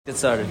Get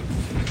started.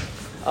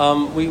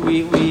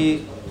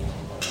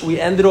 We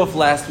ended off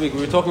last week.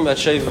 We were talking about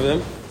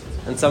Shavim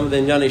and some of the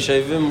Inyani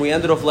Shavim. We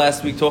ended off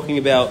last week talking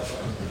about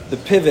the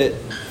pivot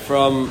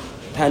from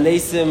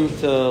Tanesim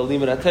to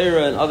Limud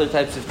HaTorah and other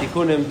types of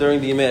Tikkunim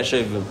during the Yemei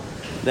Shavim.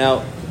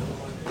 Now,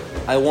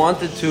 I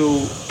wanted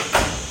to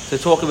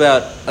talk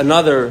about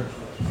another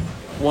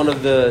one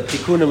of the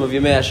Tikkunim of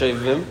Yemei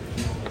Shavim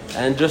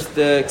and just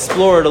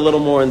explore it a little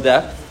more in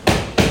depth.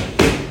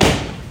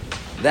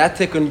 That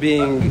tikkun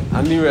being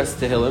Amiras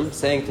Tehillim,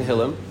 saying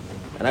Tehillim,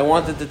 and I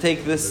wanted to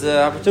take this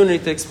opportunity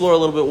to explore a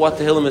little bit what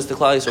Tehillim is to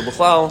Klal Yisrael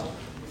B'chlal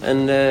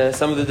and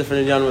some of the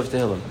different idionim of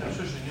Tehillim.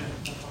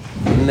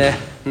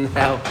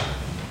 Now,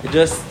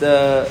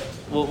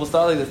 we'll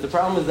start like this. The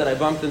problem is that I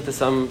bumped into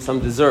some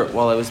dessert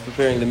while I was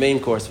preparing the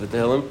main course for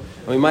Tehillim,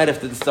 and we might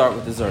have to start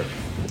with dessert.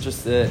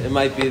 It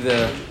might be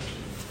the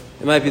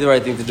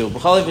right thing to do.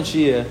 B'chal even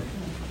Shia.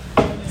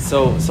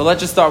 So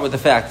let's just start with the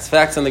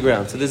facts on the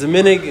ground. So there's a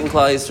minig in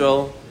Klal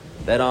Yisrael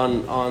that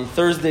on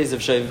Thursdays of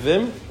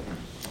Shavim,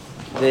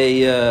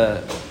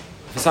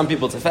 for some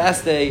people it's a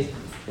fast day.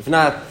 If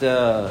not,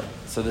 so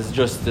there's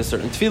just a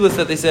certain tefillas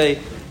that they say.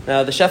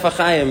 Now the Shef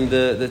HaChaim,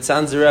 the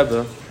Tzanzer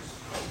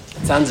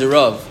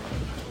Rav,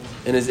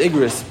 in his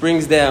Igris,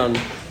 brings down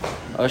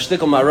a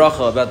shtickle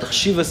maracha about the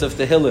chshivas of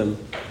Tehillim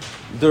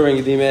during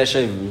the Yemei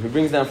Shavim. He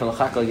brings down from the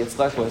Chakal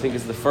Yizchok, who I think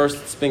is the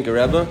first Spinker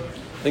Rebbe.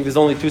 I think there's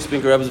only two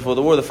Spinker Rebbes before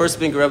the war. The first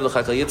Spinker Rebbe, the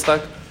Chakal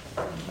Yizchok,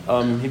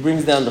 he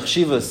brings down the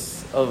chshivas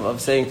of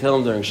saying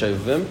Tehillim during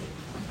Shavim,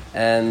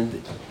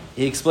 and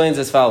he explains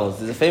as follows.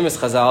 There's a famous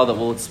Chazal that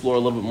we'll explore a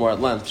little bit more at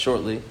length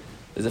shortly.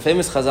 There's a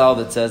famous Chazal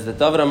that says that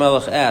David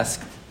HaMelech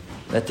asked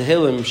that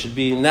Tehillim should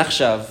be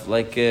nechshav,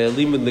 like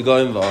limud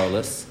negoim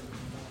v'arlis.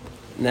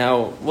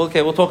 Now, we'll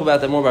talk about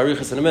that more by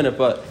Riches in a minute,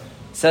 but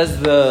says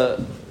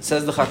the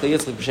Chakal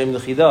Yizchok b'shem the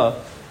Chida,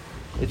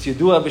 it's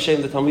Yedua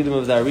b'shem the Talmidim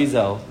of the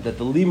Arizal that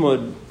the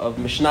limud of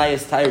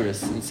Mishnayos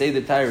Tyrus and Seder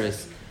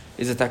Tyrus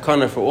is a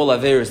takana for all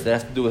Averis that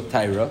has to do with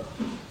Tyra,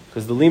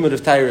 because the limud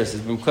of Tyrus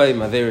is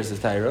b'mkoyim Averis of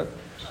Tyra.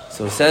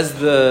 So says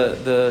the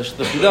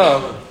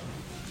Chida,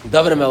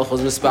 David HaMelech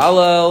was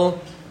mispalel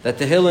that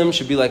Tehillim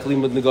should be like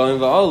limud negoim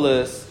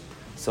v'alis.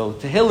 So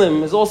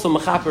Tehillim is also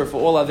mechaper for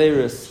all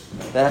Averis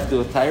that have to do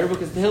with Tyra,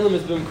 because Tehillim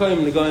is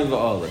b'mkoyim negoim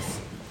v'alis.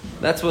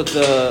 That's what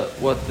the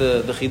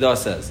Chida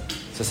says.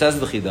 So says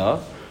the Chida.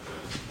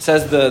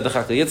 Says the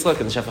Chakal Yizchok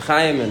and the Shef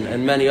HaChaim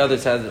and many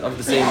others of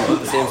the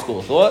same school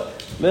of thought.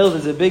 Males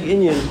is a big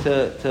inyan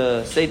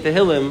to say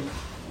Tehillim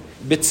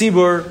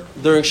b'tzibur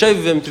during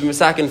Shavim to be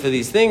misakin for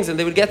these things, and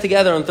they would get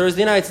together on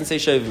Thursday nights and say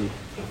Shavim.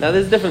 Now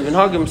there's different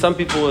minhagim. Some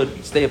people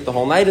would stay up the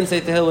whole night and say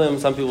Tehillim.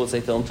 Some people would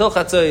say Tehillim till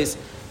Chatzos.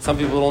 Some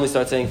people would only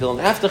start saying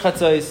Tehillim after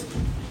Chatzos.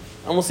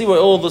 And we'll see why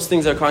all those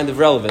things are kind of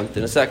relevant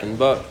in a second.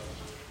 But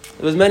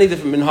there was many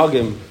different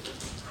minhagim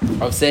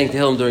of saying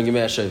Tehillim during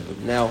Yemei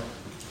Shavim.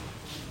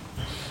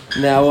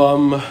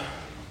 Now,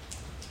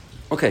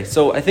 okay,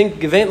 so I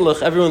think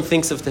Geventlich, everyone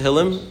thinks of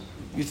Tehillim.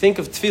 You think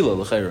of Tefillah,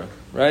 l'chayra,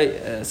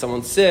 right?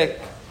 Someone's sick,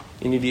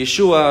 you need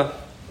Yeshua,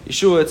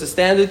 it's a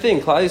standard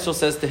thing. Klal Yisrael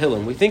says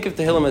Tehillim. We think of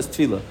Tehillim as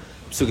Tefillah.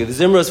 So the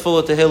Zimra is full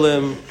of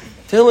Tehillim.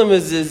 Tehillim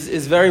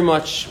is very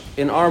much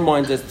in our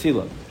minds as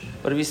Tefillah.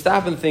 But if you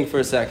stop and think for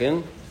a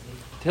second,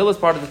 Tehillah is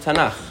part of the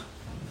Tanakh.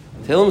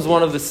 Tehillim is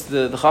one of the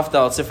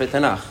Chafdal Sifrei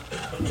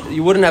Tanakh.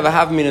 You wouldn't have a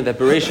Havamina that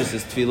Bereshis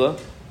is Tefillah,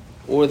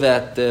 or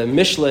that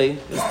Mishlei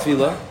is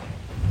Tefillah.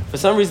 For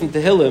some reason,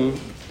 Tehillim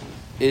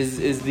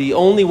is the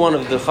only one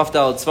of the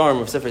Chafdal Tzvarim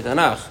of Sefer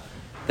Tanakh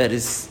that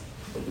is,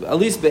 at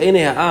least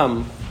Be'enei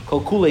Ha'am,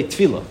 Kol Kulei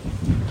Tefillah.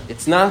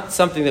 It's not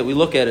something that we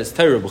look at as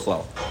Torah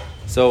B'chlal.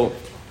 So,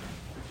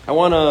 I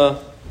want to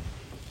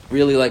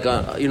really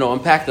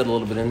unpack that a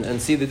little bit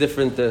and see the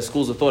different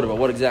schools of thought about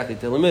what exactly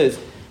Tehillim is,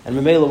 and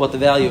Memela what the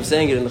value of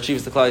saying it in the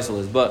Chshivas to Klal Yisrael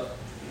is. But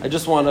I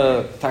just want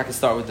to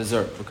start with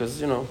dessert,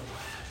 because,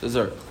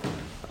 dessert.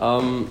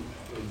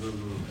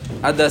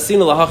 At the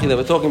Asina Lahachi that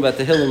we're talking about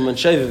Tehillim and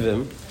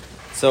Shavim,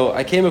 so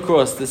I came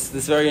across this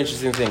very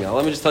interesting thing. Now,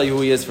 let me just tell you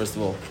who he is first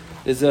of all.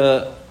 There's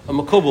a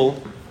makubal,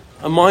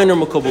 a minor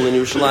makubal in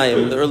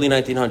Yerushalayim in the early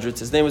 1900s.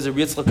 His name was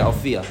Yizchok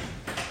Alfiah.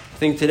 I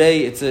think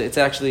today it's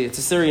a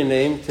Syrian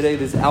name. Today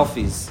there's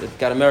Alfies. It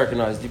got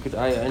Americanized.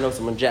 I know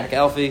someone, Jack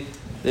Alfie.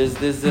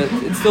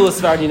 It's still a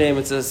Sephardi name.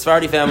 It's a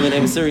Sephardi family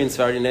name, a Syrian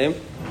Sephardi name.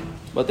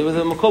 But there was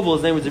a makubal.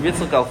 His name was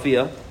Yizchok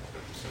Alfiah.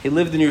 He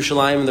lived in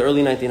Yerushalayim in the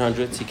early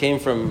 1900s. He came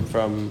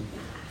from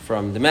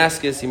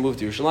Damascus. He moved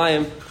to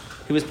Yerushalayim.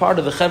 He was part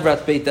of the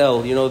Chevrat Beit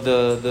El,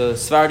 the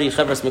Sephardi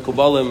Chevras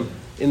Mekubalim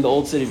in the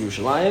old city of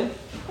Yerushalayim.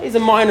 He's a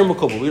minor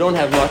Mekubal. We don't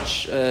have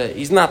much.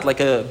 He's not like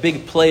a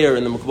big player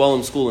in the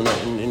Mekubalim school in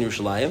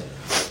Yerushalayim.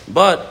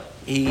 But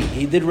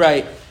he did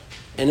write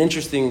an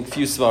interesting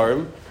few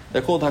Svarim.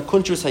 They're called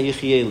HaKuntrus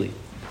HaYichieli.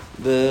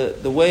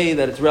 The way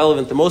that it's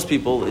relevant to most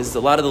people is a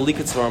lot of the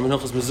Likat Svarim and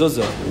Hilchos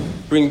Mezuzah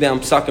bring down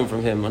psakim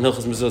from him on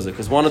Hilchos Mezuzah,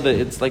 because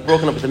it's like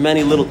broken up into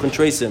many little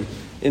contrasim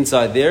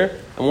inside there,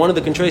 and one of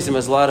the contrasim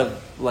has a lot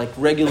of like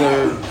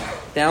regular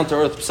down to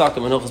earth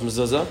psakim on Hilchos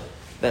Mezuzah,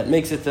 that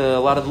makes it a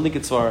lot of the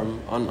Likat Svarim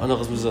on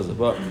Hilchos Mezuzah.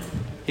 But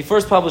He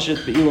first published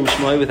it Be'ilim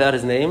Shmoi without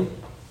his name.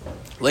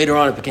 Later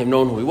on, it became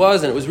known who he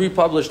was, and it was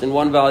republished in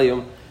one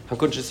volume,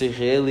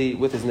 Hakunsha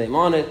with his name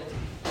on it.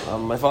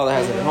 My father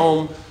has it at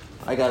home.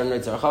 I got it in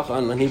Netzar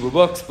Chacham on Hebrew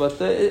books, but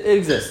it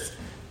exists.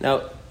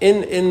 Now,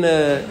 in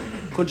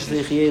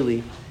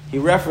Hakunsha he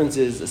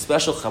references a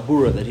special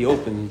chabura that he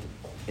opened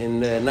in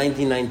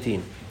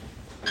 1919.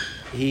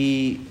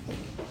 He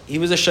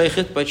was a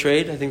shaykhit by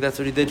trade. I think that's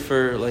what he did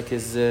for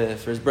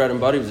his bread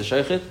and butter. He was a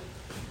shaykhit.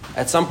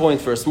 At some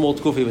point, for a small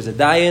tkuf, he was a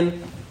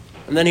dayan.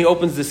 And then he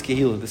opens this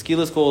kehillah. This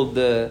kehillah is called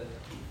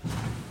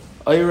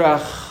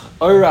Oirach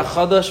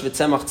Chadash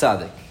V'Tzemach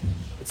Tzadik.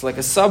 It's like a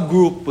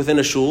subgroup within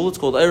a shul. It's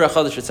called Oirach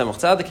Chadash V'Tzemach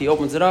Tzadik. He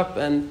opens it up,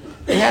 and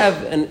they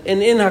have, and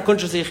in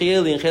Hakunsha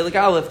Seicheli, in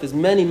Chelik Aleph, there's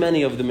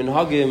many of the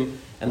minhagim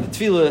and the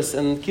tefillas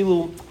and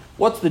kilu.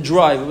 What's the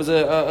drive? It was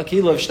a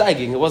kehillah of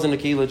steiging. It wasn't a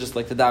kehillah just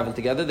like to daven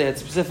together. They had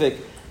specific,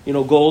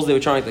 goals they were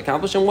trying to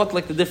accomplish, and what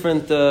like the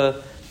different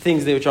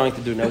things they were trying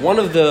to do. Now, one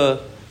of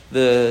the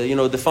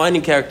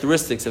defining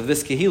characteristics of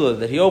this kehillah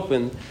that he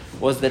opened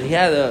was that he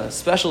had a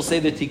special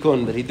Seder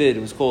Tikkun that he did. It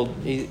was called,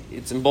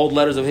 it's in bold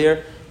letters over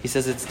here. He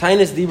says it's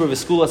Tainis Dibur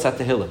V'Skulas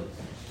HaTehillim.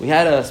 We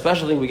had a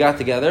special thing we got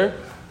together.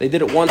 They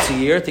did it once a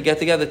year to get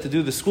together to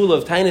do the school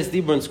of Tainis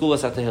Dibur and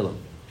Skulas HaTehillim.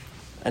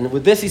 And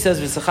with this he says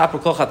V'Sachapur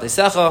Kol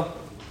Chateisecha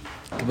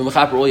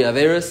V'Mechaper Ol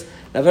Yaveris.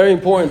 Now very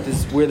important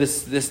is where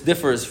this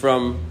differs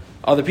from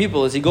other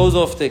people is he goes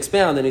off to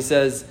expound and he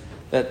says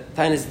that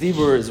Tainis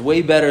Dibur is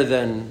way better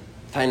than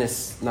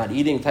Tainus not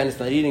eating. Tainus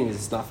not eating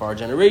is not for our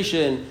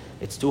generation.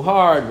 It's too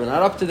hard. We're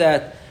not up to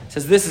that. It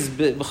says this is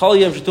any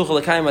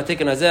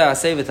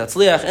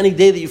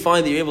day that you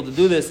find that you're able to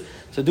do this.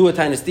 So do a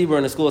Tainus Dibur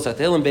in the school of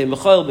Tehillim, Bein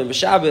B'chol, Bein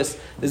B'Shabbos.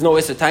 There's no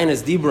Isser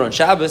Tainus Dibur on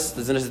Shabbos.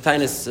 There's an Isser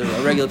Tainus, a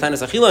regular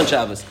Tainus Achila on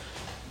Shabbos.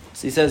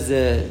 So he says,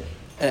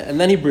 and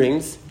then he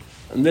brings,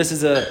 and this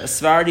is a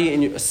Svardi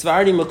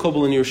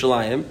Makubal in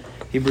Yerushalayim.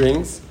 He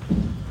brings,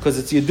 because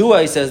it's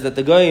Yedua, he says that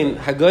the Hagoyin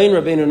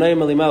Rabbeinu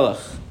Noam Elimelech,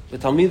 the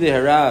Talmidei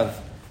Harav,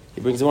 he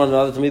brings one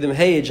another Talmidim.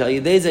 Hey,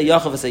 Yaakov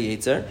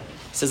Yaakov.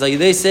 He says, are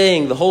they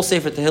saying the whole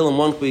Sefer Tehillim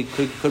one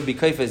could be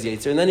Kaifa as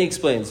Yetzer? And then he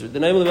explains. The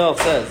Noam Elimelech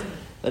says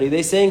that are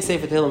they saying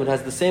Sefer Tehillim it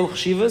has the same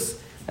chshivas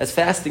as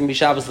fasting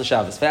B'Shabbos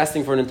l'Shabbos,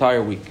 fasting for an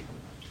entire week.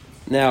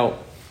 Now,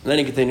 then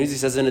he continues. He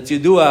says, and it's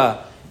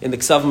Yedua in the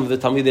Ksavim of the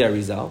Talmidei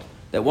Arizal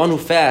that one who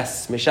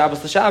fasts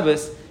B'Shabbos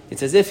l'Shabbos,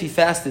 it's as if he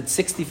fasted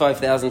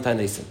 65,000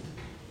 Tanesim.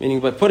 Meaning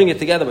by putting it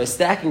together, by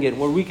stacking it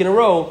one week in a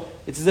row,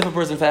 it's as if a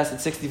person fasted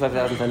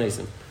 65,000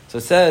 Tanesim. So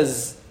it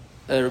says,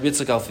 Rabbi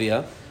Yizchok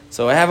Alfiah,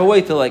 so I have a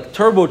way to like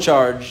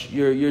turbocharge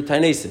your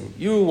Tanesim.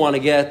 You want to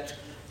get,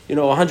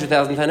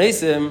 100,000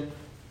 Tanesim,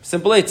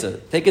 simple Eitzah.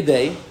 Take a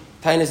day,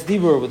 Tainus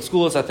Dibur with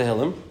Skulos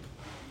HaTehillim,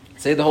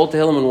 say the whole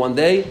Tehillim in one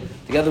day,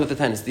 together with the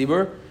Tainus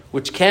Dibur,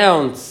 which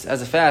counts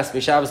as a fast,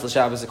 Mishabbos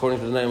l'Shabbos, according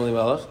to the Noam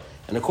Elimelech.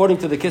 And according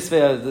to the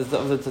Kisvei,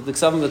 the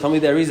Ksavim, the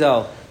Talmidei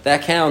Arizal,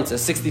 that counts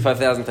as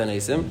 65,000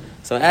 Tanesim.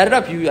 So add it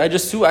up. I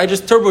just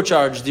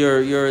turbocharged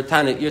your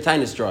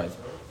Tanis drive.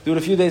 Do it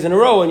a few days in a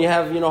row, and you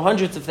have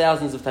hundreds of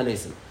thousands of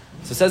Tanesim.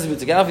 So says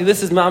Yizchok,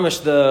 this is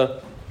mamash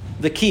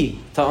the key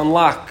to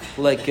unlock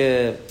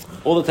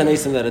all the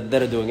Tanesim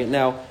that are doing it.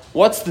 Now,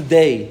 what's the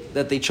day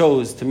that they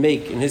chose to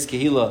make in his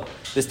Kehillah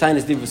this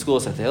Tainus Dibur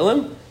Skulas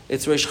HaTehillim?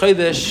 It's Rosh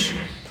Chodesh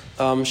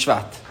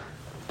Shvat.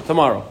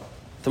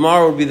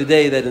 Tomorrow would be the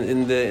day that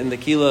in the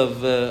Kehillah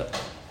of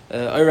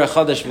Oirach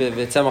Chadash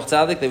V'Tzemach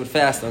Tzadik they would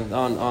fast on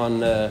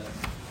that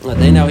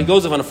day. Now he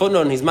goes off on a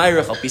footnote and he's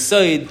Ma'irach Al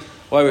Pisoid.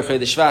 Why Rosh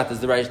Chodesh Shvat is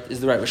the right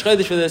Rosh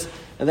Chodesh for this,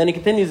 and then he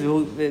continues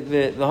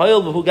the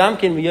Hoyel V'Hu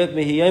Gamkin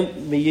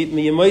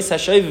Miyemois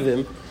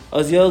Hashoivim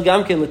as Yoel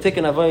Gamkin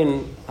L'Tikkun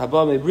Avoyin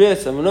Haba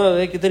Mebrius.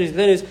 He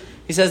continues.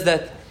 He says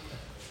that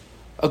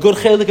a good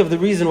chelik of the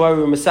reason why we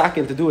were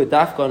masakin to do it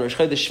dafka on Rosh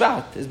Chodesh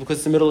Shvat is because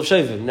it's the middle of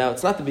Shovim. Now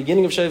it's not the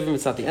beginning of Shovim,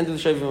 it's not the end of the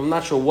Shovim. I'm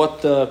not sure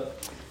what.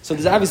 So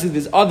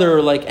there's other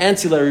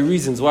ancillary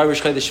reasons why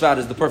Rosh Chodesh Shvat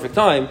is the perfect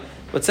time.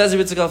 But says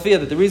Yizchok Alfiah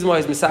that the reason why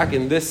he's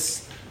masakin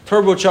this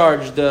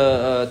turbocharged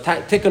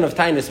tikkun of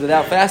Tainus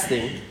without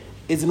fasting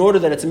is in order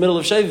that it's the middle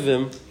of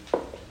Shovim.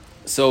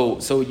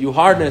 So you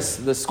harness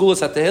the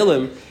Skulas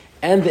HaTehillim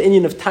and the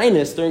inyan of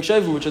Tainus during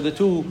Shovim, which are the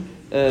two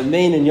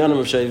main inyanim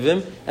of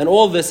Shovim, and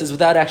all this is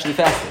without actually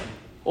fasting.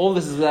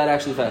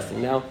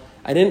 Now,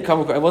 I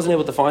wasn't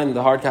able to find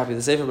the hard copy of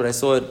the Sefer, but I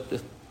saw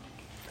it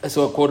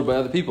quoted by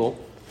other people.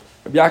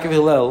 Rabbi Yaakov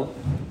Hillel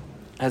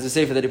has a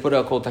Sefer that he put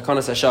out called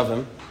Takanas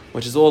HaShavim,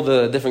 which is all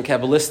the different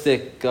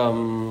Kabbalistic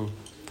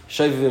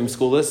Shovim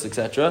schoolis,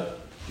 etc.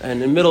 And in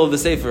the middle of the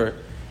Sefer,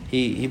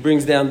 he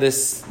brings down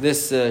this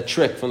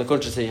trick from the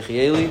Kuntres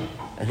Heichieli,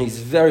 and he's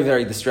very,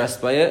 very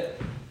distressed by it.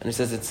 And he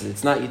says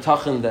it's not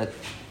Yitachin that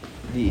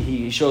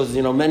he shows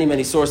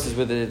many sources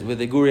where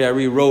the Guri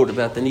Ari wrote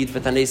about the need for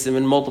Tanesim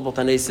and multiple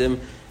Tanesim,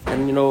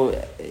 and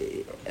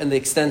and the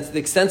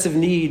extensive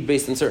need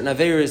based on certain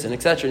Averis and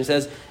etc. And he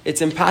says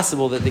it's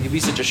impossible that there could be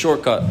such a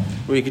shortcut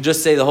where you could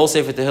just say the whole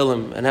Sefer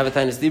Tehillim and have a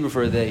Tainus Dibur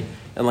for a day,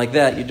 and like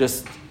that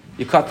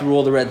you cut through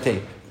all the red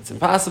tape. It's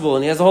impossible,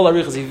 and he has a whole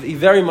arichas. He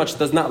very much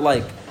does not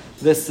like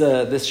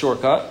this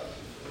shortcut.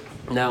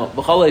 Now,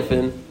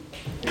 b'chol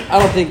I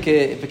don't think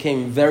it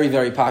became very,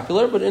 very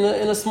popular, but in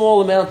a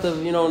small amount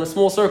of, in a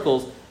small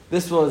circles,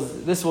 this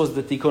was the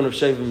tikkun of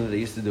shavim that they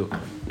used to do.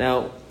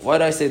 Now, why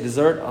do I say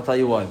dessert? I'll tell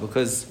you why.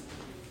 Because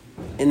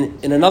in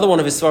another one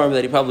of his svarim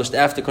that he published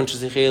after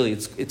Kunshas Yicheli,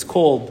 it's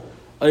called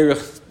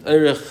Eirech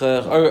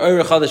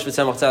Chadash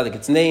V'Tzemach Tzadik.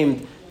 It's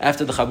named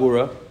after the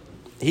Chabura.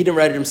 He didn't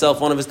write it himself.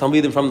 One of his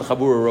Talmidim from the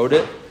Chabura wrote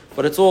it.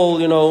 But it's all,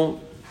 Marbar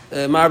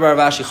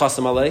Vashi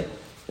Chasam Alei.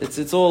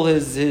 It's all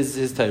his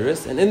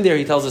Teiris. And in there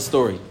he tells a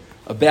story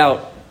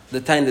about the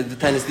Tainis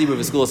Dibur of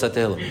his school at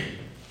Tehillim.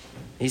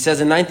 He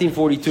says in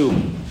 1942,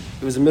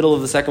 it was the middle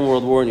of the Second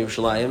World War in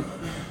Yerushalayim,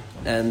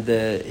 and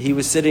he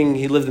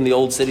lived in the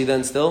old city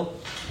then still,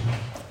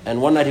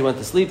 and one night he went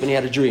to sleep and he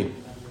had a dream.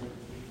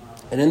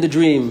 And in the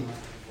dream,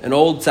 an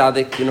old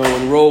tzaddik,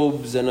 in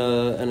robes and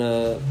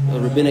a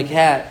rabbinic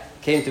hat,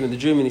 came to him in the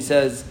dream and he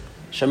says,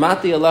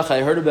 Shamati Alach,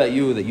 I heard about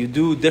you, that you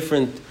do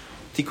different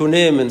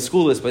tikkunim and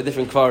skulis by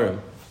different kvarim.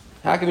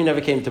 How come you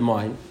never came to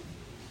mine?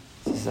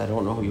 He says, I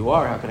don't know who you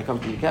are. How can I come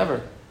to your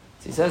kever?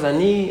 So he says, I'm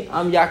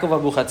Yaakov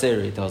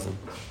Abuchatzeirah, he tells him.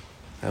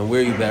 And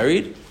where are you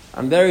buried?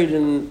 I'm buried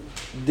in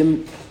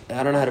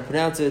I don't know how to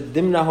pronounce it,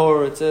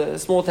 Dimnahor. It's a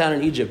small town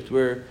in Egypt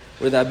where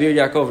the Abir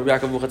Yaakov,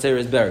 Rabbi Yaakov Abuchatzeirah,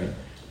 is buried.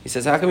 He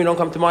says, how come you don't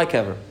come to my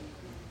kever?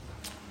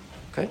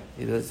 Okay,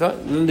 and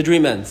then the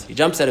dream ends. He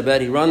jumps out of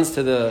bed, he runs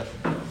to the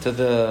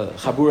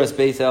Chaburas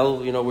Beit El,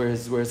 where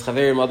his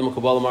Chaverim Adam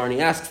Kubalam are, and he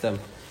asks them,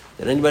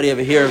 did anybody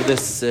ever hear of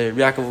this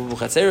Yaakov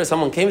Abuchatzeirah?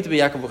 Someone came to be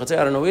Yaakov Abuchatzeirah.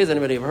 I don't know who he is.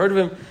 Anybody ever heard of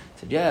him? He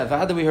said, yeah,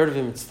 Vada, we heard of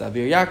him. It's the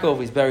Abir Yaakov.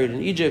 He's buried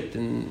in Egypt,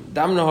 in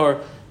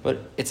Damnahor. But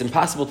it's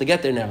impossible to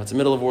get there now. It's the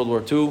middle of World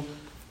War II.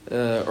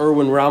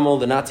 Erwin Rommel,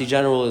 the Nazi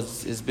general,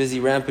 is busy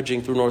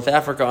rampaging through North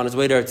Africa on his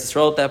way to Eretz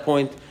Yisrael at that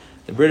point.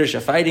 The British are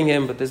fighting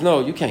him, but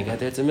you can't get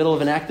there. It's the middle of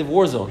an active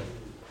war zone.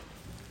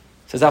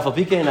 He says, Afal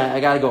Pikein,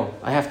 I got to go.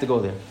 I have to go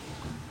there.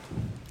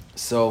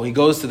 So he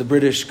goes to the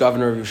British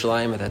governor of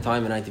Yerushalayim at that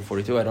time in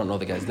 1942. I don't know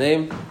the guy's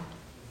name,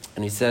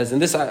 and he says,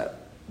 and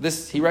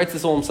this he writes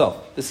this all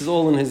himself. This is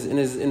all in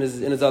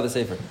his other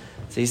sefer.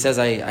 So he says,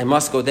 I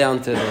must go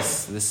down to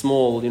this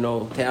small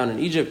town in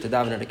Egypt to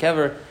daven at a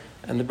kever,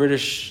 and the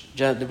British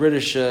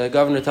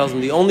governor tells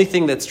him the only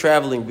thing that's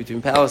traveling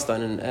between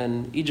Palestine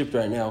and Egypt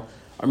right now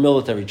are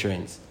military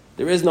trains.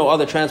 There is no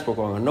other transport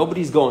going on.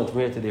 Nobody's going from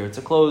here to there. It's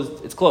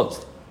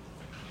closed.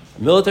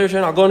 Military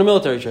train? I'll go on a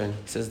military train.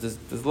 He says, does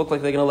it look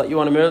like they're going to let you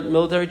on a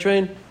military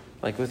train?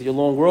 Like with your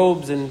long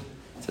robes? And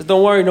he says,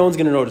 don't worry, no one's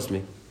going to notice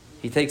me.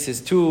 He takes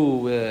his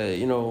two,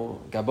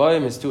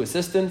 gabayim, his two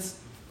assistants,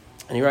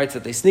 and he writes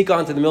that they sneak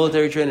onto the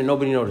military train and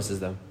nobody notices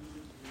them.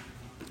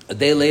 A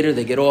day later,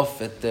 they get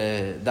off at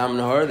Dam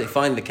Nahar, they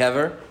find the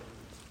kever,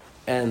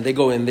 and they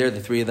go in there,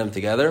 the three of them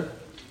together,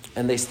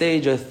 and they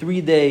stage a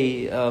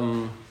three-day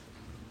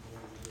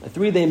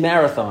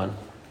marathon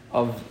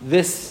of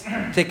this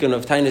tikkun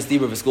of Tainis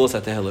Dibur V'Skulas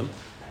HaTehillim.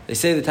 They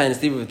say the Tainis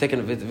Dibur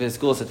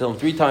V'Skulas HaTehillim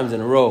 3 times in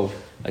a row,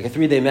 like a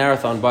 3-day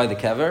marathon by the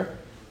kever.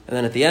 And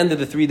then at the end of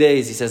the 3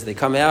 days, he says they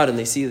come out and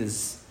they see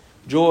this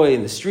joy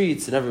in the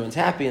streets and everyone's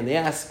happy and they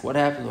ask, what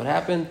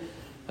happened?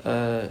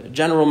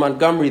 General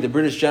Montgomery, the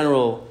British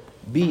general,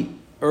 beat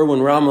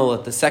Erwin Rommel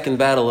at the second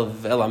battle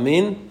of El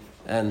Amin,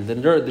 and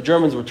the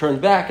Germans were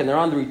turned back and they're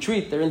on the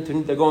retreat. They're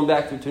going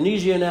back through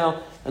Tunisia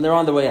now, and they're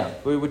on the way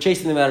out. We're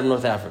chasing them out of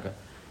North Africa.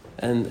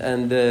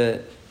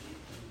 And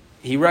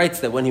he writes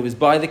that when he was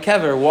by the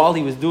kever, while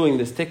he was doing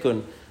this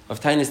tikkun of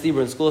Tainis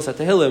Dibur and Skulas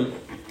HaTehillim,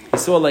 he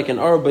saw like an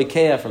Arab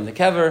Beikeah from the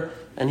kever,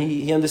 and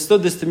he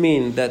understood this to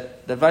mean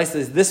that Weiss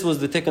says this was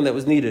the tikkun that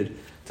was needed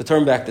to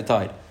turn back the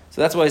tide.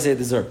 So that's why I say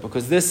dessert,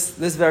 because this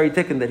very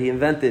tikkun that he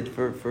invented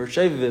for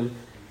Shavivim,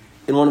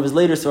 in one of his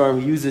later svarim,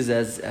 he uses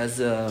as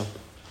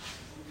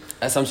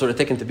some sort of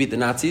tikkun to beat the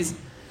Nazis,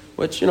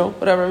 which,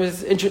 whatever,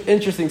 it's an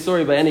interesting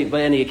story by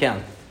any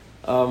account.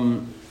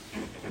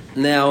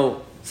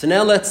 Now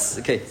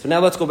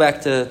let's go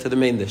back to the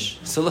main dish.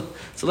 So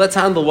let's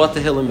handle what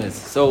Tehillim is.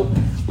 So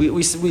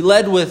we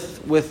led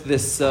with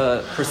this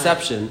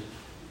perception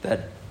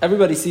that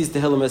everybody sees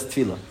Tehillim as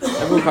tefillah.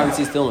 Everyone kind of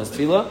sees Tehillim as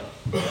tefillah,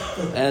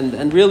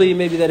 and really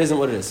maybe that isn't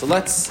what it is. So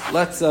let's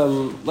start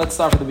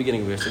from the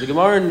beginning of here. So the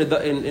Gemara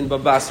in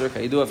Bab Basra,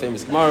 Kayidua,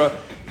 famous Gemara,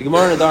 the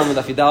Gemara in the Dharma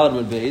Dafidalad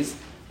Mud Beis.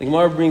 The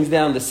Gemara brings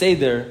down the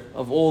Seder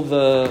of all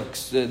the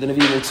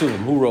Nevi'im and Ksuvim.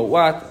 Who wrote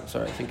what?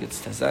 Sorry, I think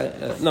it's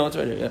no, it's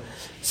right here. Yeah.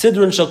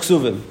 Sidron Shel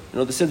Ksuvim.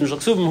 The Sidron Shel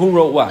Ksuvim. Who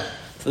wrote what?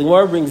 So the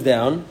Gemara brings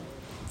down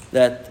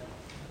that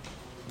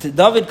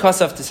David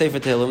Kasaf to Sefer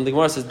Tehillim. The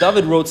Gemara says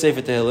David wrote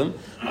Sefer Tehillim.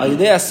 Al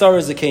Yidei Asar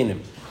Zakenim.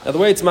 Now the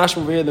way it's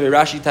mashma here, the way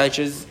Rashi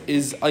teaches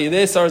is Al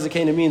Yidei Asar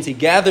Zakenim means he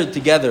gathered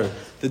together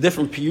the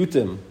different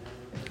piyutim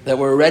that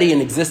were already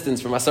in existence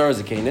from Asar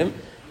Zakenim.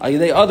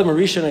 Ayidei Adam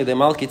Rishon, Ayidei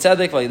Malki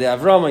Tzedek, Ayidei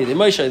Avram, Ayidei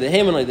Moshe, Ayidei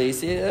Haman, Ayidei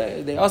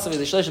Asav,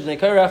 Ayidei Shlesh Bnei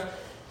Korach.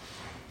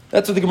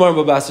 That's what the Gemara in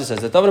Bab Basra says.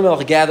 That David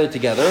HaMelech gathered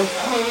together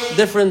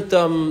different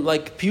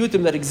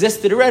piyutim that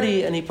existed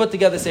already, and he put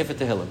together Sefer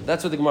Tehillim.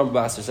 That's what the Gemara in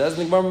Bab Basra says.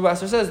 And the Gemara in Bab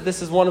Basra says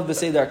this is one of the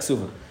Seder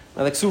Ksuvim.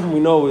 Now the Ksuvim we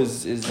know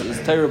is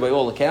Torah by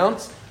all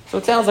accounts. So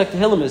it sounds like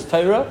Tehillim is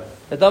Torah,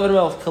 that David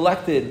HaMelech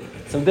collected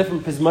some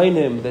different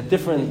pizmainim that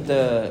different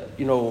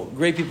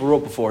great people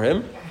wrote before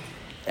him,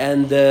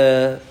 and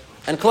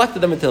collected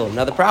them in Tehillim.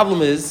 Now the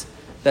problem is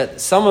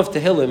that some of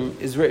Tehillim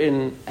is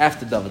written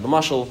after David. The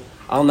Mashal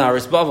Al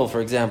Naris Bavel,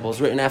 for example,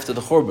 is written after the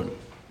Churban.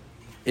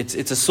 It's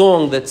a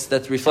song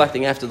that's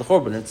reflecting after the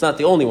Churban. It's not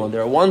the only one.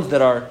 There are ones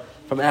that are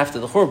from after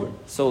the Churban.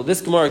 So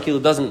this Gemara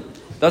doesn't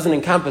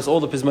encompass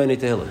all the Pizmeinei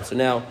Tehillim. So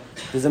now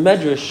there's a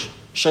Medrash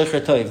Sheikh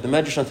Tov. The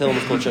Medrash on Tehillim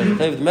is called Sheikh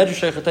Tov. The Medrash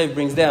Sheikh Tov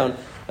brings down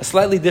a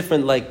slightly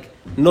different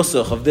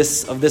nusach of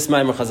this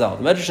Maimer Chazal.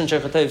 The Medrash on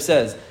Sheikh Tov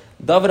says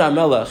David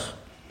HaMelech.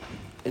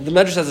 The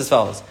Medrash says as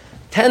follows: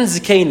 10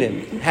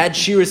 Zikanim had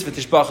shiras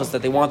v'tishbachas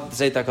that they wanted to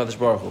say to HaKadosh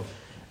Baruch Hu.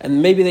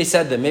 And maybe they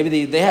said them.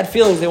 Maybe they had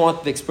feelings they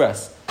wanted to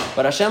express.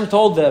 But Hashem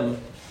told them,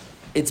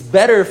 it's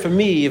better for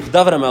me if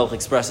David HaMelech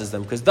expresses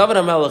them. Because David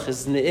HaMelech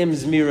is Ne'im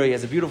Zmira, he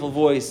has a beautiful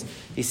voice,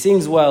 he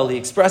sings well, he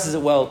expresses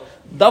it well.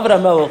 David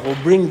HaMelech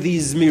will bring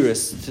these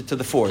Zmiras to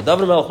the fore.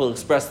 David HaMelech will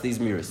express these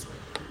Zmiras.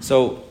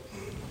 So,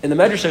 in the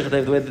Medrash,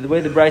 the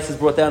way the Bryce is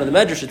brought down in the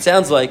Medrash, it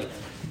sounds like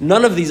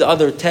none of these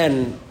other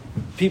 10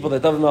 people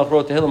that David HaMelech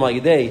wrote Tehillim Al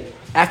Yedei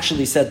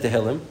actually said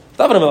Tehillim.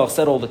 David HaMelech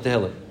said all the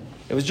Tehillim.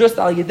 It was just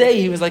Al Yedei,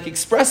 he was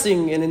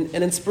expressing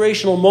an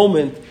inspirational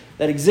moment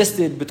that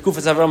existed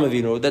b'tkufas Avram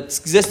Avinu, that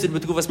existed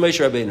b'tkufas Moshe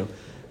Rabbeinu.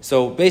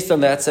 So based on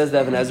that, says the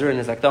Ibn Ezra in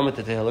his Akdamat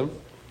to Tehillim,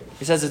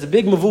 he says it's a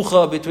big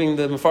mevucha between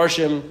the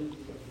Mefarshim.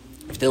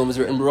 If Tehillim is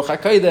written Baruch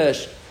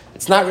HaKodesh,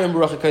 it's not written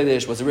Baruch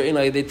HaKodesh, was it written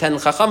like the 10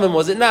 Chachamim,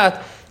 was it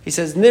not? He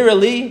says,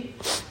 Nirali,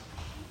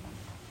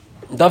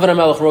 David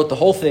HaMelech wrote the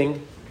whole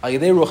thing, Al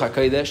Yedei Baruch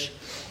HaKodesh,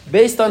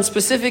 based on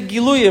specific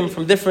giluyim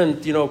from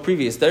different,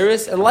 previous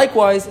dairis, and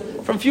likewise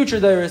from future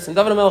dairis. And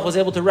David HaMelech was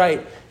able to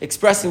write,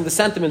 expressing the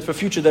sentiment for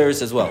future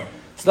dairis as well.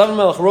 So David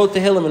HaMelech wrote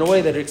Tehillim in a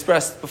way that it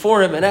expressed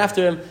before him and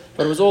after him,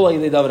 but it was all like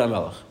David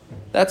HaMelech.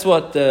 That's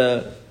what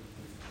the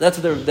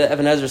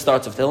Ibn Ezra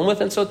starts of Tehillim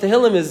with. And so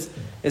Tehillim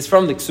is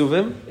from the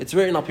Ksuvim. It's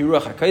written al pi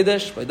Ruach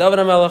HaKodesh by David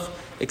HaMelech,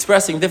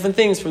 expressing different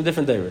things from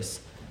different dairis.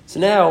 So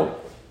now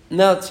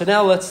let's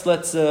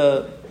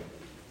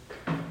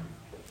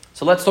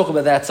talk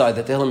about that side,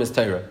 that Tehillim is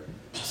Torah.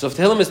 So if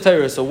Tehillim is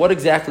Torah, so what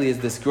exactly is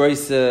this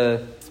grace, thing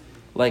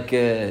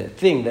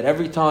that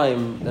every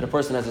time that a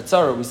person has a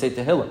tzara, we say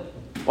Tehillim?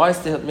 Why is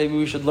Tehillim? Maybe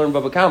we should learn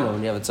Baba Kama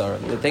when you have a tzara.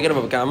 Take it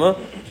Baba Kama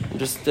and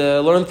just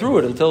learn through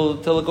it until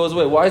it goes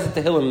away. Why is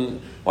Tehillim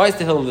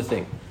the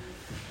thing?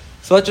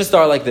 So let's just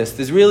start like this.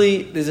 There's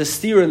a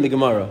steer in the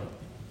Gemara.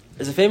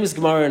 There's a famous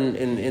Gemara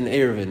in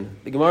Eruvin.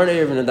 The Gemara in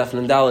Eruvin in Daf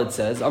Daled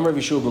says, Amar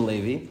Bishul ben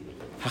Levi,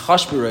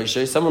 Hachash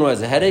b'reishay, someone who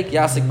has a headache,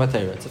 Yasik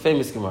b'teira. It's a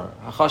famous Gemara.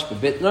 Hachash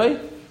b'bitnoi,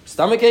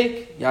 stomach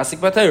ache, Yasik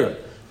b'teira.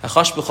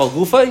 Hachash b'chol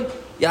gufay,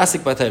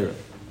 Yasik b'teira.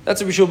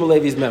 That's Bishul ben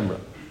Levi's memra.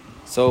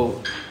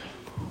 So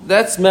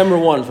that's memra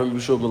 1 from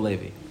Bishul ben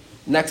Levi.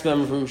 Next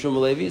memra from Bishul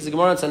ben Levi is the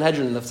Gemara in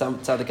Sanhedrin in Daf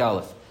Tzadik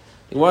Aleph.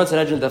 The Gemara in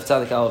Sanhedrin in Daf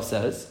Tzadik Aleph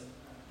says,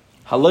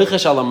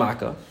 Haloichesh ala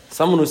makkah,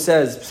 someone who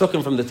says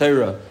psukim from the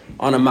Torah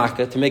on a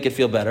makkah to make it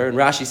feel better. And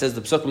Rashi says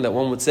the psukim that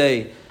one would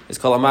say is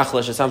kol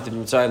hamachla shesamti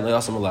b'mitzrayim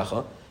le'yasam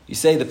alecha. You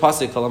say the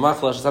pasuk kol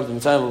hamachla shesamti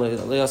b'mitzrayim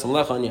le'yasam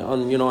alecha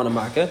on a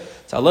makkah.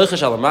 So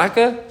haloichesh ala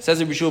makkah, says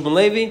Rabbi Shua ben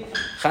Levi,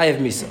 chayev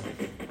misa.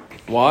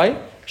 Why?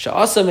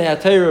 She'asa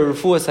me'atayra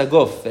refuas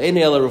haguf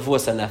ve'enei ela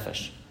refuas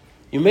hanefesh.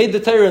 You made the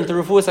Torah into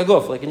refuas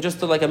haguf,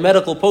 like a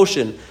medical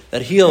potion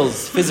that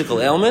heals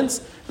physical ailments.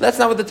 And that's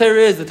not what the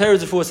Torah is. The Torah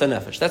is refuas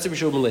hanefesh. That's Rabbi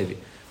Shua ben Levi.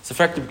 It's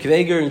effective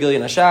Kveger and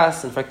Gilyon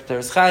Hashas, and effective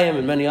Teres Chaim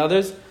and many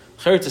others.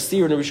 Cheretz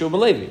Astir and Rabbi Shua ben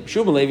Levi. Rabbi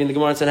Shua ben Levi in the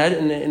Gemara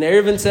in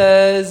Eruvin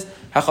says,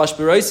 Hachash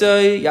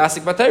b'roisai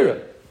Yasik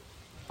b'Torah.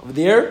 Over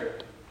there,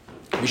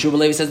 Rabbi Shua ben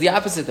Levi says the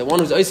opposite, that one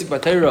who's Yasik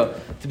b'Torah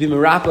to be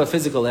merapa a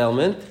physical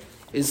ailment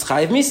is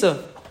Chayiv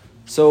Misa.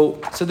 So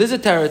there's a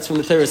teretz from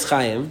the Teres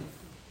Chaim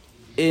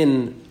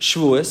in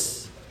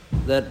Shavuos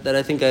that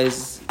I think I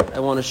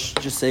want to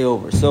just say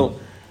over. So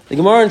the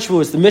Gemara in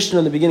Shavuos, the Mishnah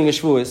in the beginning of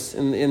Shavuos,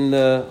 in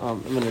the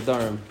I'm in the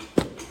Dharam.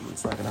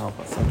 It's not going to help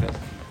us. Okay,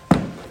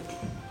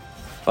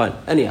 fine.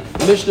 Anyhow,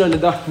 the Mishnah in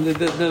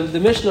the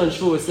Mishnah in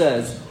Shavuos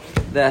says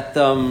that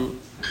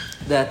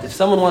if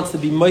someone wants to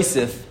be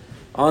moisif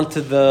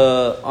onto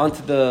the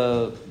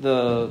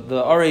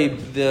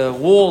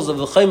walls of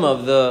the chayma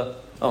of the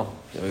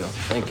there we go.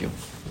 Thank you.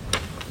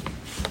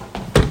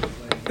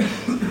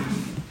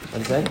 What did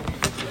you say?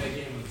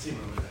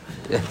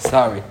 Yeah,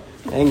 sorry.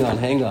 Hang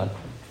on.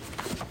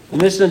 The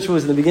Mishnah in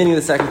Shavuos in the beginning of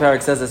the second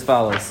parak says as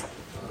follows.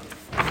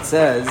 It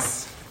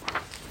says,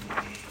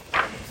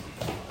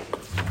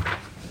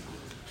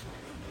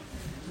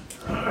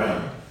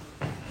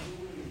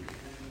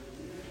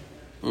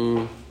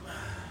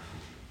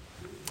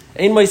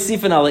 Ein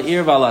moisifin ala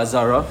ir v'ala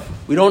azara.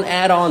 We don't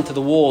add on to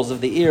the walls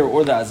of the ear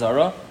or the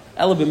azara.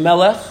 Ela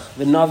b'melech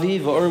v'navi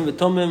v'orim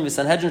v'tomim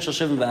v'sanhedrin shel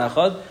shivim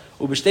v'achad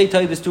u'b'shtei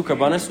taydis tu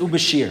karbanis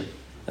u'b'shir.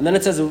 And then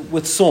it says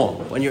with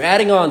song. When you're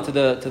adding on to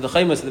the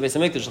chaymas of the Beis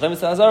Hamikdash, the chaymas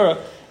of Azara,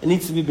 it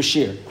needs to be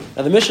b'shir.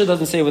 Now the Mishnah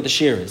doesn't say what the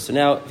shir is. So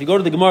now if you go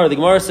to the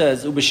Gemara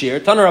says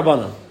u'b'shir Tana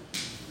Rabbanan.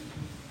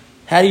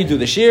 How do you do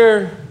the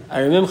shir?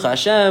 Arimimcha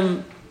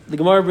Hashem. The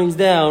Gemara brings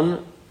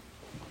down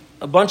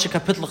a bunch of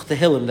kapitluch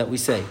Tehillim that we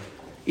say.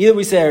 Either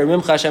we say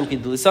Mimcha Hashem Ki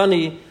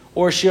Delisani,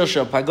 or Shir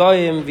Shal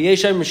Pagayim,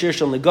 V'yeshem Shir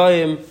Shal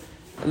Negayim,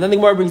 and then the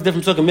Gemara brings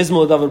different psukim.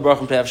 Mizmor David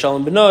Baruch Pe'av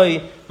Shalom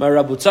B'noi, Ma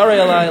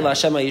Abuchatzeirah Alai, La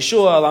Hashem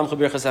HaYeshua, Alam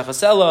Chabir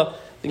Chasachasela.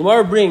 The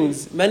Gemara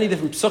brings many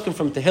different psukim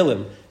from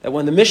Tehillim, that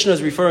when the Mishnah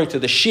is referring to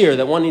the shir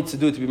that one needs to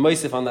do to be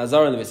moisif on the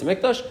Azara and the Beis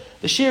HaMikdash,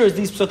 the shir is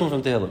these psukim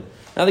from Tehillim.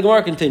 Now the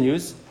Gemara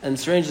continues, and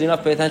strangely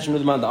enough, pay attention to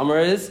the man the Amar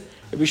is,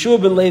 Rabbi Shua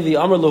ben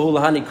Levi, Amar Lahu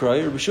Lahani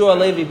Kroi, Rabbi Shua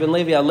Levi ben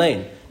Levi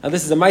Alain. Now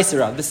this is a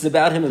Maiserav, this is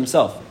about him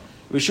himself.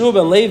 Rabbi Shua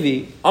ben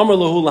Levi, Amar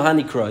Lahu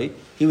Lahani Kroi,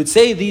 he would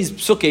say these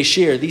psuke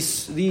shir,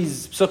 these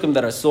psukim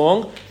that are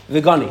song,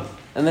 vegani,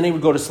 and then he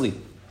would go to sleep.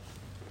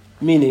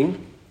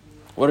 Meaning,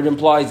 what it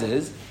implies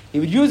is, he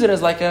would use it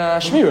as like a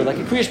shmira, like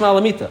a kriyash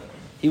malamita.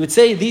 He would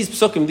say these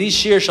psukim, these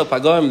shir shal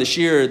pagoim, the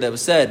shir that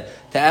was said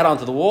to add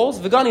onto the walls,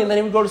 vegani, and then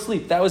he would go to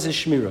sleep. That was his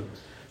shmira.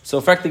 So,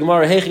 fact the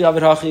Gemara, Hechi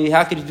Avid Hachi,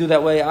 how could you do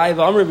that way? I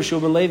have Amr Rabbi Shua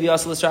ben Levi,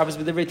 Asal Esrapis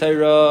b'divrei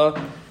Torah.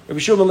 Rabbi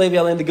Shua ben Levi,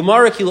 and the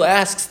Gemara Kilo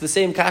asks the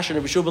same kasha,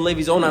 Rabbi Shua ben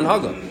Levi's own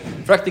anhaga.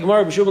 Fact the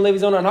Gemara, Rabbi Shua ben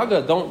Levi's own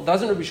anhaga.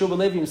 Doesn't Rabbi Shua ben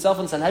Levi himself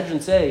in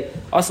Sanhedrin say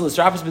Asal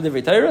Esrapis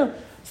b'divrei Torah?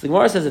 So the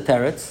Gemara says a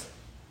teretz.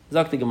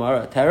 Zak the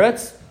Gemara, a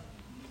teretz.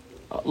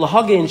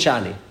 Lahagin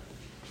shani.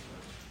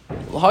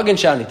 Lahagin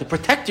shani. To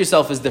protect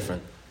yourself is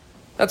different.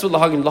 That's what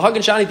Lahagin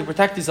Shani, to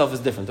protect yourself, is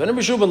different. When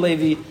Rabbi Shua ben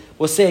Levi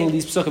was saying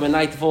these psukim at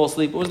night to fall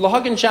asleep, it was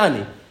Lahagin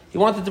Shani. He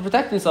wanted to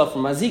protect himself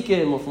from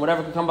Mazikim or from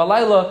whatever could come by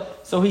Laila.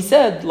 So he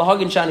said,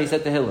 Lahagin Shani, he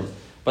said Tehillim.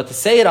 But to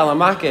say it al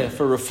Amakeh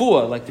for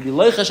refuah, like to be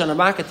loichash on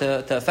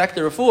Amakeh to affect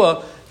the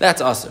refuah,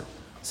 that's aser.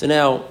 So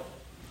now,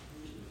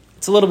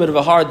 it's a little bit of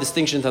a hard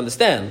distinction to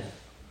understand.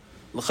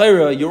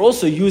 L'chaira, you're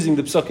also using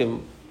the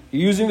psukim.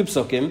 You're using the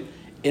psukim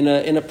in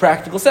a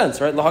practical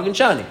sense, right? Lahagin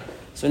Shani.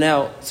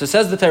 So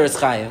says the Teres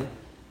Chaim,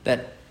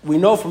 that we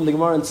know from the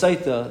Gemara and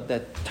Saita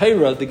that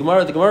Torah, the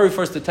Gemara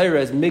refers to Torah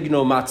as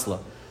migno matzla.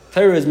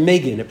 Torah is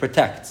megin, it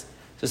protects.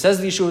 So says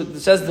the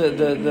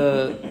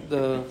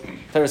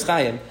Teres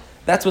Chaim,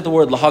 that's what the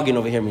word lahagin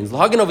over here means.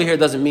 Lahagin over here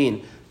doesn't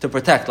mean to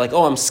protect, like,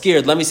 oh, I'm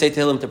scared, let me say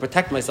Tehillim to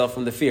protect myself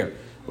from the fear.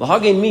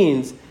 Lahagin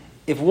means,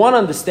 if one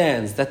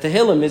understands that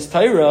Tehillim is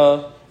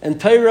Torah, and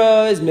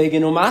Torah is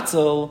megin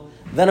u'matzel,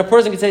 then a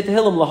person can say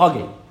Tehillim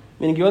lahagin.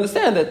 Meaning you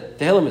understand that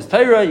Tehillim is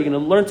Torah, you're going to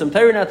learn some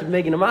Torah now to be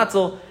megin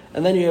u'matzel,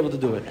 and then you're able to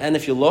do it. And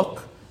if you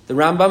look, the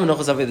Rambam in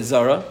Hilchos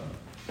Avodah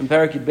in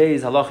Parakid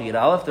Beis Halacha Yud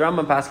Aleph, the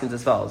Rambam paskins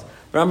as follows.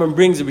 The Rambam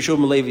brings Rabbi Shua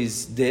ben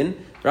Levi's din.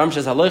 The Rambam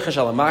says Haloicha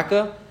Shal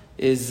Amaka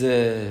is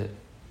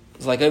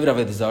like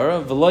Avodah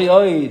Zarah. V'lo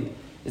yoid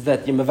is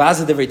that you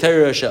mevazah divrei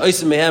Torah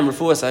she'osim mehem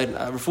refuas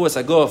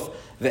haguf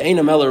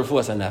ve'eina mela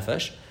refuas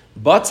hanefesh.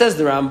 But says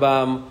the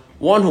Rambam,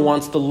 one who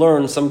wants to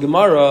learn some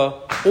Gemara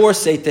or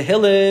say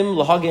Tehillim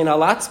lahagein al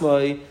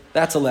atzmai,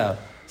 that's allowed.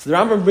 So the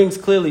Rambam brings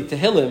clearly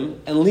Tehillim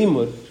and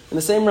Limud in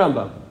the same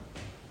Rambam.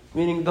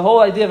 Meaning the whole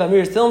idea of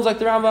Amir's Tehillim is like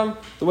the Rambam.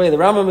 The way the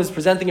Rambam is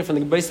presenting it from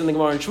the based on the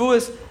Gemara and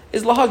Shavuos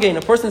is Lahagein.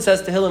 A person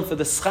says Tehillim for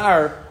the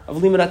schar of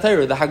Limud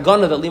HaTorah, the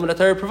Hagana that Limud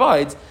HaTorah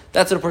provides.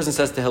 That's what a person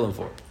says Tehillim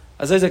for.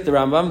 As I like the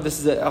Rambam, this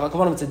is a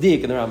Kavanah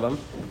Tzaddik in the Rambam.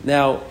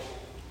 Now,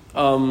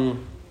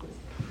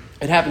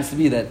 it happens to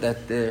be that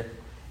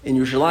in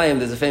Yerushalayim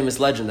there's a famous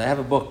legend. I have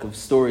a book of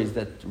stories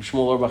that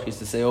Shmuel Orbach used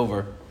to say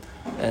over.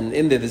 And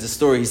in there's a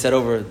story he said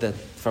over that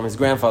from his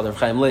grandfather,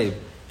 Chaim Leib.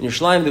 In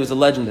Yerushalayim there was a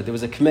legend that there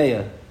was a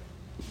kmeya,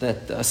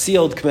 a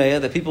sealed kmeya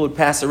that people would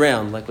pass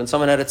around. Like when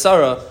someone had a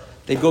tzara,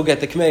 they'd go get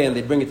the kmeya and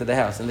they'd bring it to the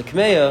house. And the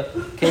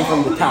kmeya came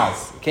from the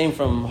Taz. It came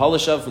from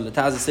Holoshav, from the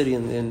Taz city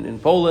in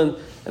Poland.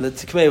 And the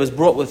kmeya was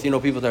brought with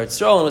people to Eretz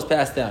Yisrael and was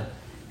passed down.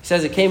 He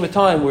says it came a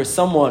time where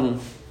someone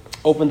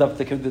opened up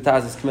the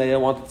Taz's kmeya,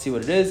 wanted to see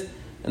what it is.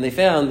 And they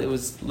found it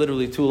was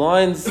literally 2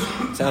 lines.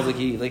 It sounds like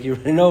you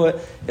already know it.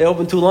 They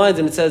opened 2 lines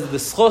and it says the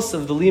schos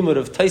of the limud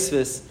of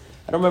Taisvis.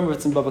 I don't remember if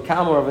it's in Baba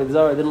Kama or Avodah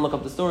Zarah. I didn't look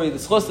up the story. The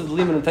schos of the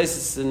limud of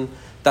Taisvis and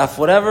Daf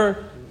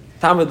whatever.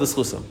 Tamid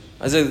l'schusim.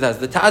 I say the Taz.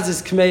 The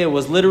Taz's kmeya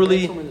was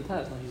literally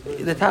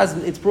the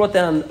Taz. It's brought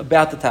down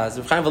about the Taz.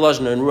 Rav Chaim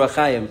Volozhiner in Ruach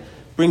Chaim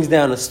brings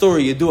down a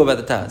story you do about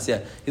the Taz.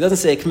 Yeah, he doesn't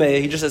say a kmeya.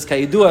 He just says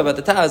kayidua about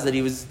the Taz that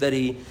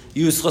he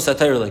used schos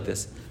HaTorah like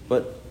this.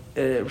 But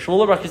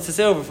Shmuel Orbach used to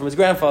say over from his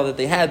grandfather that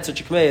they had such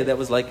a kmeya that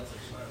was like,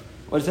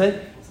 what did you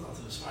say?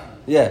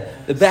 Yeah,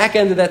 the back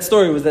end of that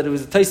story was that it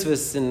was a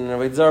Taisvis in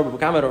Avodah Zarah,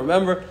 but I don't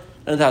remember,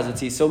 and the Taz would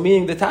see. So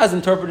meaning the Taz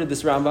interpreted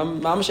this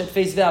Rambam, mamash at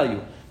face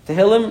value.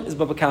 Tehillim is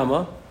Baba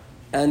Kama,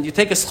 and you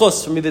take a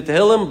schus from either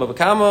Tehillim, Baba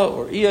Kama,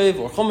 or Eiv,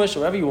 or Chumash, or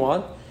whatever you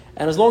want,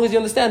 and as long as you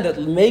understand that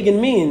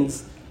Megan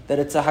means that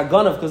it's a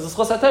Haganav, because it's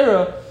schus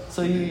HaTorah,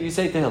 so you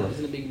say Tehillim.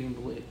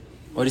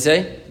 What do you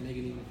say?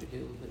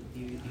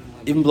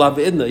 Even blab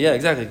beidna, yeah,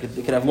 exactly.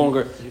 It could have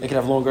longer. It could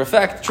have longer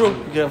effect. True,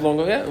 it could have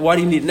longer. Yeah. Why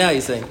do you need it now? You're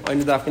saying why do you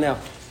need dafka now?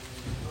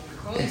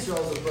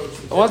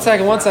 One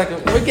second.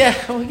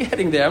 We're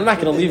getting there. I'm not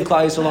going to leave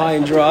Klal Yisrael high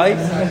and dry.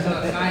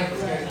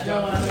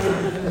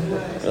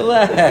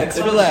 Relax.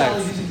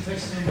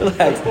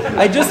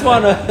 I just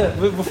want to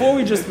before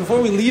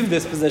we leave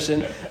this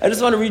position, I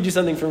just want to read you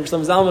something from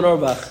some Zalman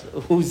Auerbach,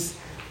 who's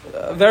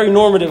a very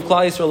normative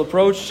Klal Yisrael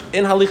approach.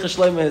 In Halicha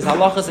Shlema, his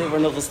Halacha Sefer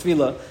Nilchos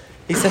Tefillah,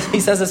 he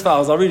says as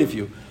follows. I'll read it for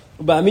you.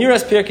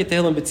 Ba'amiras Pirkei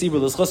Tehillim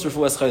b'tzibur l'schus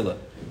refuas chayla.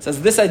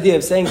 Says this idea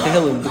of saying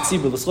Tehillim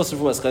b'tzibur l'schus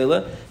refuas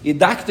chayla.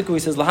 Yidaktiku, he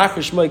says l'hachar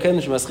shmoi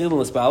kainu shemaschil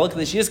l'spal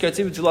k'dei sheyizkar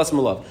tzibur tulas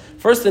malav.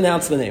 First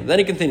announce the name. Then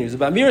he continues.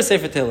 Ba'amiras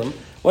Sefer Tehillim.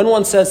 When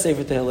one says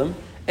Sefer Tehillim,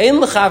 ein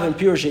l'chavin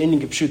pirusha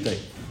inin gepshutei.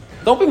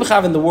 Don't be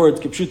mechavin the words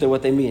kipshuta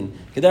what they mean.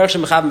 Like when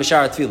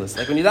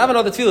you have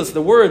another tefillas,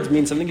 the words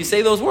mean something. You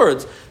say those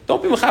words.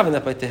 Don't be mechavin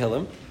that by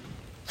tehillim.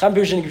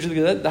 You say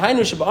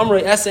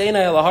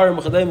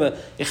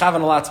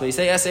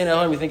esay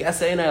alaharim, you think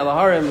esay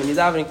alaharim, and he's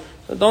having.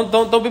 Don't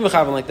be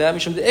mechavin like that.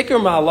 Mishum the ikar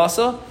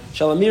ma'alasa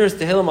shall amiras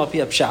tehillim al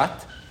pi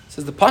pshat.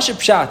 Says the pasha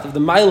pshat of the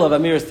mile of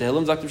amiras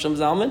tehillim. Dr. Shem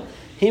Zalman.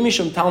 He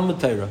mishum talmud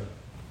Torah.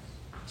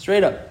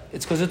 Straight up,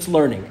 it's because it's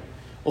learning.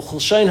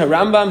 Uchulshain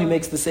harambam, he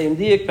makes the same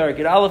diak.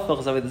 Parakid aleph,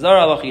 Hilchos Avodah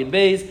Zarah, Halach Yud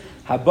Beis,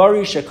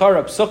 habari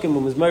shekara psukim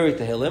u'mizmeri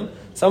tehillim.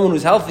 Someone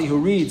who's healthy who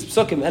reads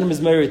psukim and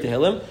mizmeri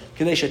tehillim.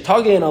 Kadei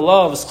shetagei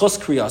Allah of schos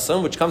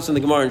kriyasam, which comes from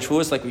the Gemara in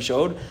Shavuos, like we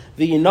showed.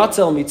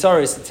 V'yinatzel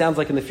mitzaris. It sounds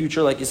like in the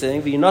future, like you're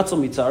saying. V'yinatzel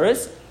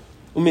mitzaris.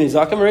 U'min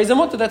zakim reizah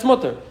mutter. That's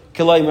mutter.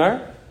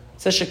 Kilaymar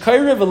says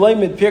shekayre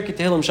v'loymid pirkei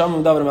tehillim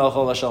shamim davar melech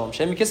ol hashalom.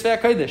 Shem mikisvei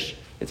hakodesh.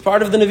 It's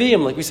part of the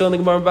Nevi'im, like we saw in the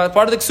Gemara,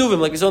 part of the Ksuvim,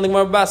 like we saw in the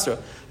Gemara Basra.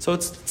 So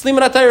it's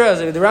Limud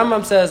HaTorah. The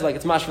Rambam says, like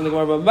it's mash from the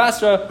Gemara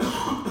Basra.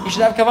 You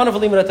should have kavanah for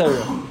Limud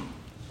HaTorah.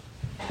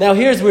 Now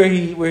here's where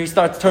he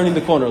starts turning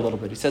the corner a little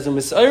bit. He says,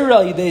 this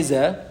Limud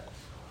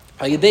HaTorah,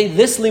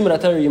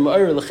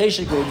 Yima'ir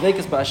l'cheshik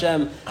v'yidvekas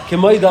b'Hashem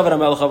k'moi davar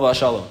ha'melech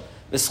ha'shalom.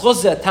 In this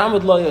chus,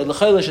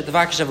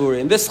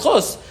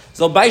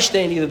 they'll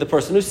beishtein either the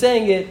person who's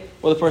saying it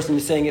or the person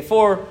who's saying it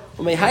for.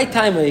 He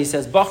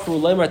says,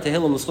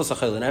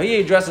 now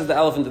he addresses the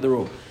elephant in the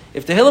room.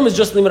 If Tehillim is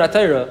just Limud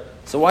HaTorah,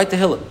 so why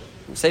Tehillim?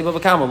 Say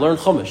Bava Kama, learn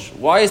Chumash.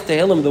 Why is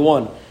Tehillim the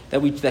one that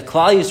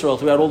Klal Yisrael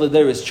throughout all the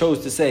Deris chose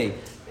to say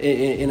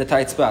in a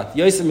tight spot?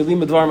 He says, this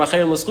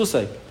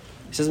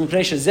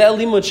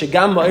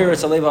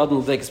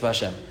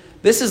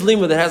is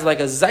limud that has like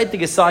a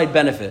zaitig side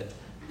benefit.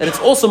 That it's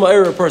also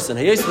ma'ir a person.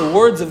 The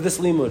words of this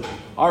limud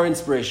are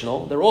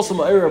inspirational. They're also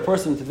ma'ir a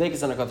person to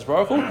vekas on HaKadosh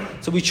Baruch Hu.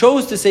 So we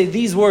chose to say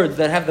these words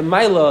that have the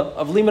maila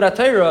of limud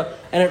HaTorah,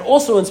 and it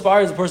also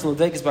inspires a person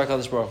to vekas by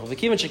HaKadosh Baruch Hu.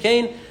 V'kivan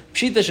shekain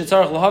pshita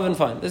shetzarach lahavin.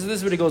 Fine. This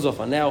is what he goes off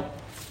on. Now,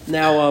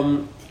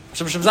 Shem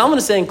Zalman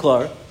is saying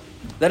klar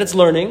that it's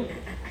learning,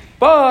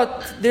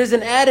 but there's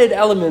an added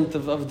element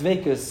of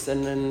dvekus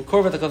and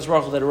korvat HaKadosh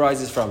Baruch Hu that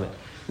arises from it.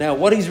 Now,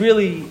 what he's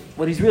really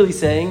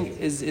saying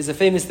is a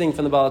famous thing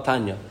from the Baal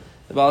Tanya.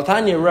 The Baal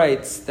Tanya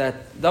writes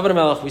that David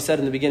HaMelech, we said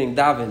in the beginning,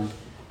 David,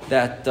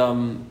 that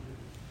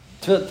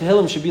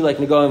Tehillim should be like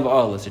Negoim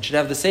V'Alis. It should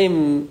have the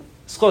same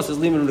schos as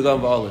Limud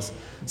Negoim V'Alis.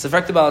 So, in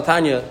fact, the Baal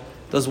Tanya,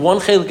 is one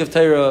chelik of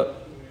Torah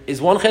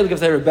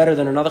better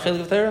than another chelik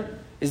of Torah?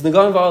 Is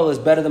Negoim V'Alis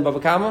better than Bava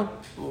Kama?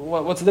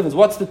 What's the difference?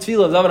 What's the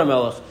tefillah of David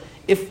HaMelech?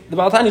 If the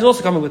Baal Tanya is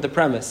also coming with the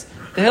premise,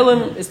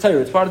 Tehillim is Torah,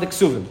 it's part of the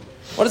Ksuvim.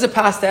 What does it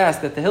pass to ask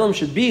that Tehillim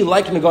should be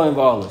like Negoim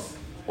V'Alis?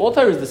 All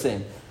Torah is the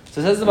same.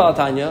 So says the Baal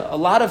Tanya, a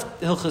lot of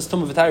Hilchas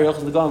Tumah V'Tayr,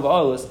 Hilchas Negoim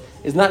V'Alis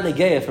is not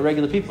negeya for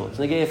regular people. It's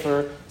negeya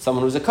for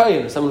someone who's a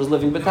kohen, someone who's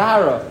living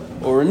b'tahara,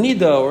 or a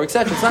nida, or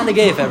etc. It's not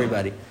negeya for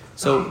everybody.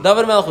 So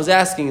David HaMelech was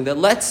asking that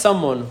let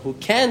someone who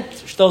can't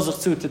shtel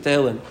zichzu to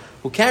Tehillim,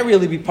 who can't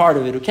really be part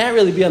of it, who can't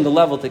really be on the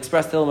level to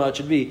express Tehillim how it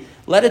should be,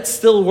 let it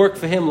still work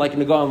for him like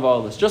Negoim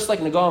V'Alis. Just like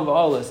Negoim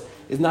V'Alis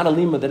is not a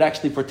lima that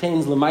actually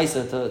pertains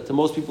lemaisa to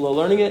most people who are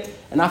learning it,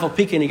 and afal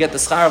pikin you get the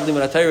schar of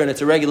limud HaTorah and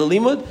it's a regular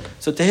limud.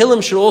 So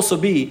Tehillim should also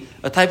be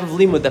a type of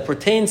limud that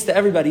pertains to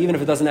everybody, even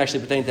if it doesn't actually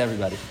pertain to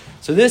everybody.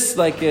 So this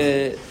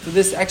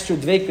this extra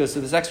dveikus,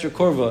 so this extra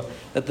korva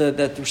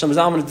that Shem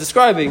Zalman is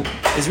describing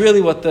is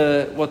really what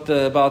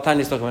the Baal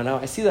Tanya is talking about. Now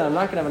I see that I'm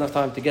not going to have enough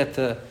time to get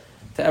to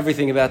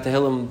everything about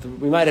Tehillim.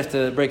 We might have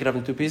to break it up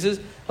in two pieces.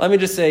 Let me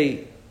just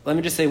say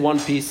one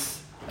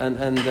piece, and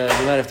we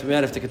might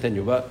have to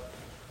continue, but.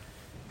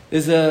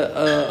 There's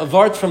a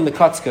vart from the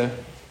Kotzker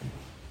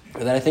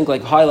that I think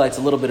highlights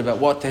a little bit about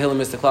what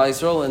Tehillim is to Klal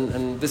Yisrael,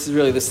 and this is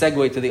really the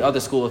segue to the other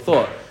school of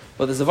thought.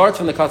 But there's a vart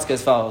from the Kotzker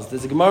as follows.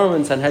 There's a Gemara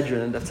in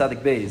Sanhedrin and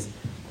Tzadik Beis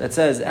that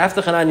says,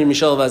 after Hananiah,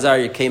 Mishael, and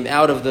Azariah came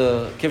out of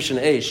the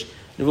Kivshin Eish,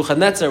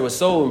 Nebuchadnezzar was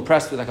so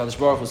impressed with HaKadosh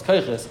Baruch Hu's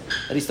koiches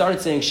that he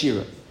started saying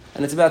Shira.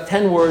 And it's about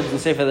 10 words in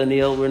Sefer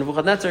Daniel where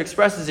Nebuchadnezzar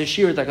expresses his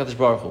Shira to HaKadosh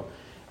Baruch Hu.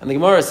 And the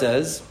Gemara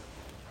says,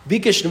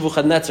 Bikesh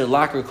Nebuchadnezzar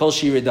laker kol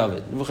shirei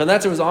David.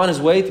 Nebuchadnezzar was on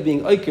his way to being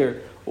oiker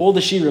all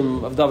the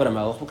shirim of David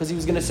HaMelech because he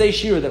was going to say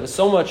shira that was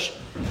so much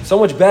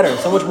better,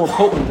 so much more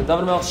potent than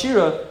David HaMelech's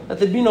shira that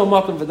there'd be no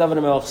makom for David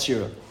HaMelech's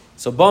shira.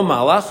 So Ba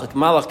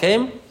Malach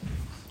came,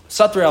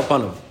 Satri al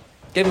Panav,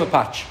 gave him a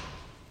patch,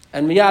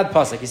 and miyad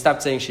pasek he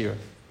stopped saying shira.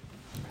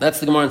 That's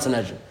the Gemara in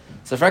Sanhedrin.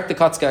 So Frek the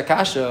Kotzka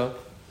Akasha,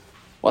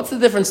 what's the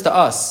difference to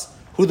us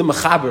who the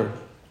mechaber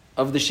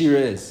of the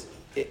shira is?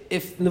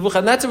 If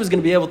Nebuchadnezzar was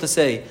going to be able to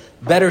say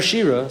better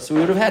shira, so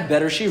we would have had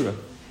better shira.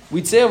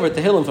 We'd say over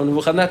Tehillim from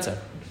Nebuchadnezzar.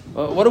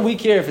 What do we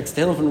care if it's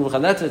Tehillim from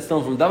Nebuchadnezzar, it's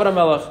Tehillim from David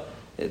HaMelech?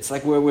 It's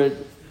like we're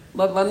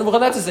Let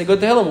Nebuchadnezzar say good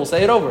Tehillim, we'll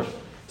say it over.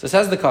 So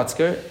says the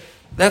Kotzker,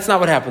 that's not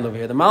what happened over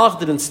here. The Malach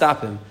didn't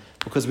stop him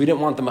because we didn't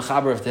want the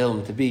Mechaber of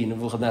Tehillim to be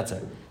Nebuchadnezzar.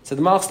 So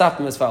the Malach stopped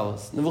him as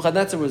follows.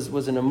 Nebuchadnezzar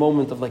was in a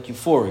moment of like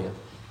euphoria.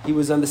 He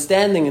was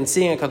understanding and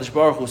seeing HaKadosh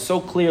Baruch Hu so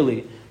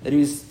clearly that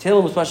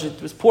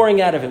Tehillim was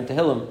pouring out of him,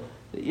 Tehillim.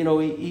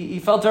 He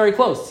felt very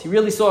close. He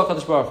really saw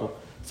HaKadosh Baruch Hu.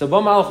 So Ba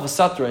Malach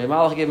V'Satre,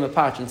 Malach gave him a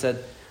patch and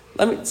said,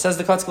 says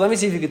the Kotzker, let me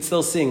see if you could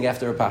still sing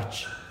after a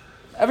patch.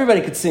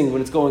 Everybody could sing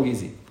when it's going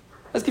easy.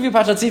 Let's give you a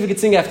patch, let's see if you could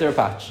sing after a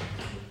patch.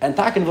 And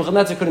Takin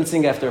Nebuchadnezzar couldn't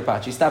sing after a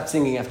patch. He stopped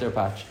singing after a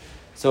patch.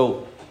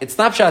 So it's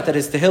not shot that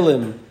his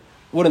Tehillim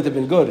wouldn't have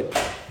been good.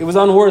 It was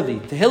unworthy.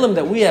 Tehillim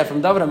that we have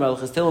from David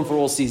HaMelech is Tehillim for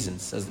all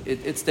seasons.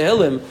 It's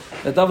Tehillim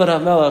that David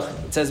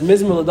HaMelech, it says,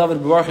 Mizmor LeDavid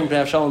B'Barachim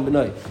P'nei Avshalom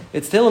B'nai.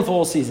 It's Tehillim for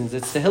all seasons.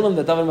 It's Tehillim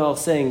that David HaMelech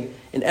sang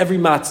in every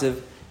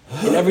matziv,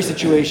 in every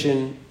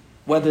situation,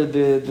 whether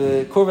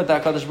the Korvat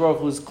HaKadosh Baruch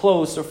Hu is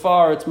close or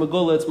far, it's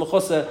Megullah, it's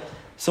Mechosa.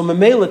 So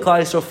Memela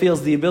Klal Yisrael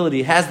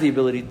has the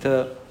ability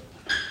to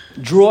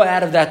draw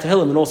out of that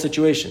Tehillim in all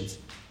situations.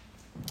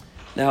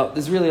 Now,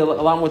 there's really a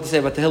lot more to say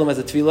about Tehillim as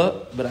a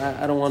tefillah, but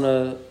I don't want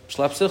to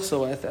schlep sich,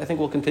 so I think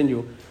we'll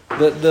continue.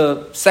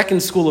 The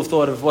second school of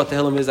thought of what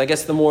Tehillim is, I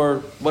guess the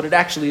more, what it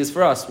actually is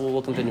for us,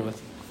 we'll continue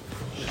with.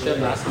 No.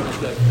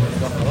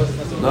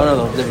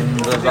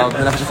 About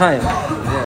Menachem Chaim.